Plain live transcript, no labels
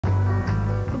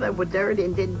they were dirty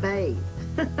and didn't bathe.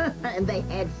 And they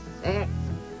had sex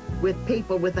with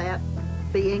people without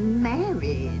being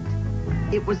married.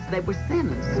 They were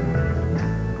sinners.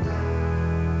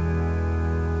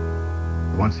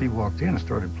 Once he walked in and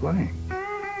started playing,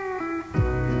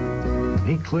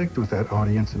 he clicked with that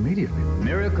audience immediately.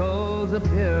 Miracles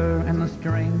appear in the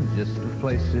strangest of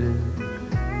places.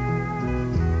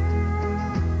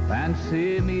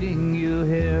 Fancy meeting you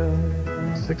here.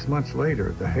 6 months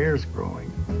later, the hair's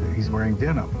growing. He's wearing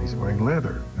denim. He's wearing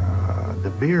leather. The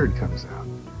beard comes out.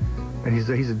 And he's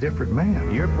a different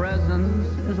man. Your presence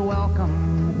is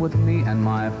welcome with me and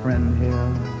my friend here.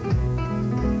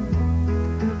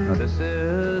 Now, this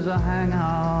is a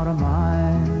hangout of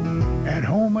mine. At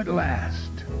home at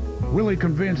last, Willie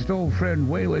convinced old friend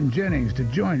Waylon Jennings to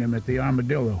join him at the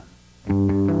Armadillo.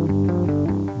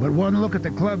 But one look at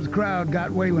the club's crowd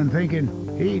got Waylon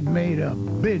thinking he'd made a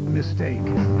big mistake.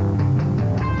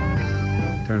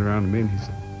 Turned around to me and he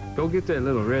said, "Go get that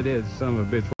little red-headed son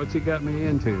of a bitch. What's he got me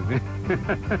into?"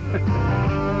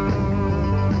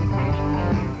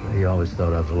 He always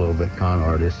thought I was a little bit con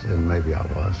artist, and maybe I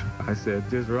was. I said,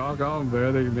 "Just rock on,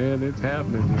 brother, man. It's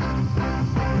happening."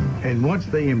 And once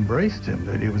they embraced him,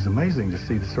 it was amazing to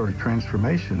see the sort of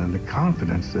transformation and the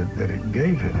confidence that it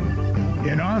gave him.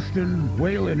 In Austin,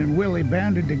 Waylon and Willie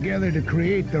banded together to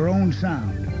create their own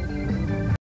sound.